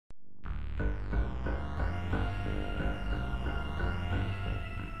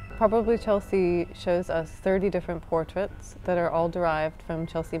Probably Chelsea shows us 30 different portraits that are all derived from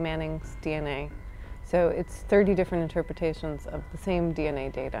Chelsea Manning's DNA. So it's 30 different interpretations of the same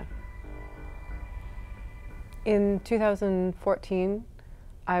DNA data. In 2014,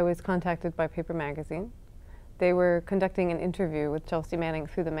 I was contacted by Paper Magazine. They were conducting an interview with Chelsea Manning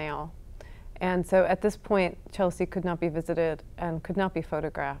through the mail. And so at this point, Chelsea could not be visited and could not be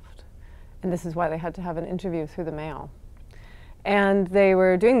photographed. And this is why they had to have an interview through the mail. And they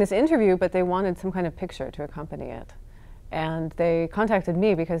were doing this interview, but they wanted some kind of picture to accompany it. And they contacted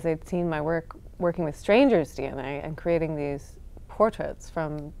me because they'd seen my work working with strangers' DNA and creating these portraits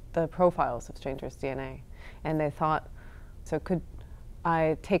from the profiles of strangers' DNA. And they thought, so could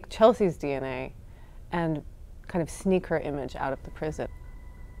I take Chelsea's DNA and kind of sneak her image out of the prison?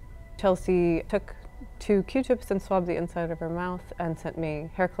 Chelsea took 2 Q-tips and swabbed the inside of her mouth and sent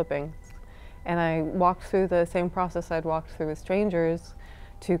me hair clippings. And I walked through the same process I'd walked through with strangers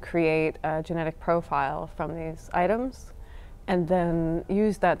to create a genetic profile from these items, and then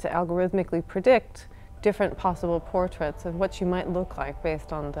use that to algorithmically predict different possible portraits of what she might look like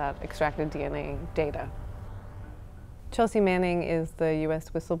based on that extracted DNA data. Chelsea Manning is the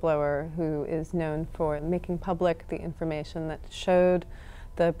US whistleblower who is known for making public the information that showed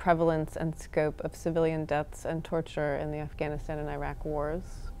the prevalence and scope of civilian deaths and torture in the Afghanistan and Iraq wars.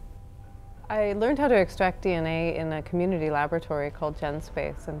 I learned how to extract DNA in a community laboratory called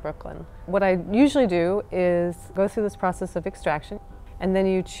GenSpace in Brooklyn. What I usually do is go through this process of extraction, and then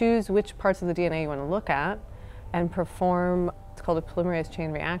you choose which parts of the DNA you want to look at and perform what's called a polymerase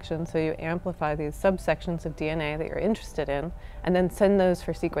chain reaction. So you amplify these subsections of DNA that you're interested in and then send those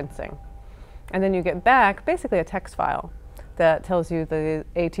for sequencing. And then you get back basically a text file that tells you the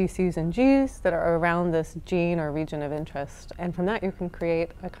A, T, C's, and G's that are around this gene or region of interest. And from that you can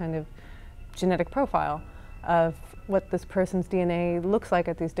create a kind of genetic profile of what this person's DNA looks like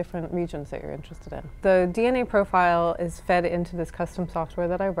at these different regions that you're interested in. The DNA profile is fed into this custom software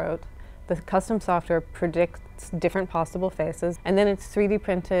that I wrote. The custom software predicts different possible faces, and then it's 3D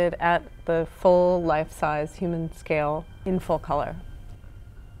printed at the full life-size human scale in full color.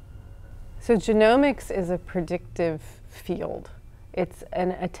 So genomics is a predictive field. It's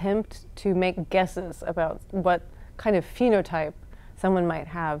an attempt to make guesses about what kind of phenotype someone might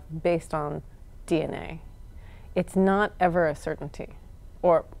have based on DNA. It's not ever a certainty,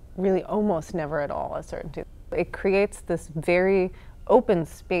 or really almost never at all a certainty. It creates this very open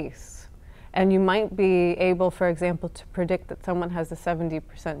space, and you might be able, for example, to predict that someone has a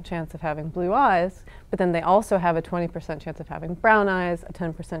 70% chance of having blue eyes, but then they also have a 20% chance of having brown eyes, a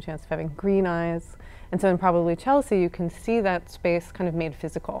 10% chance of having green eyes. And so in Probably Chelsea, you can see that space kind of made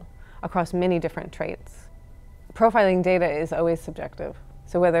physical across many different traits. Profiling data is always subjective.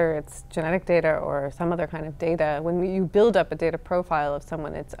 So whether it's genetic data or some other kind of data, when you build up a data profile of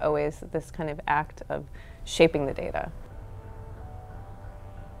someone, it's always this kind of act of shaping the data.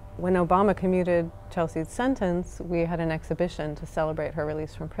 When Obama commuted Chelsea's sentence, we had an exhibition to celebrate her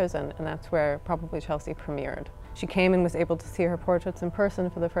release from prison, and that's where Probably Chelsea premiered. She came and was able to see her portraits in person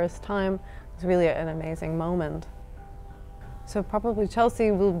for the first time. It was really an amazing moment. So Probably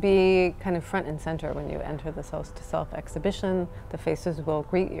Chelsea will be kind of front and center when you enter the Self to Self exhibition. The faces will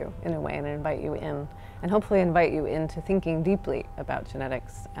greet you in a way and invite you in, and hopefully invite you into thinking deeply about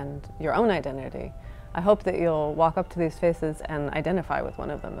genetics and your own identity. I hope that you'll walk up to these faces and identify with one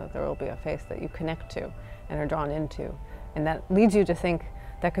of them, that there will be a face that you connect to and are drawn into. And that leads you to think,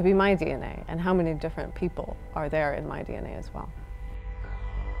 that could be my DNA, and how many different people are there in my DNA as well.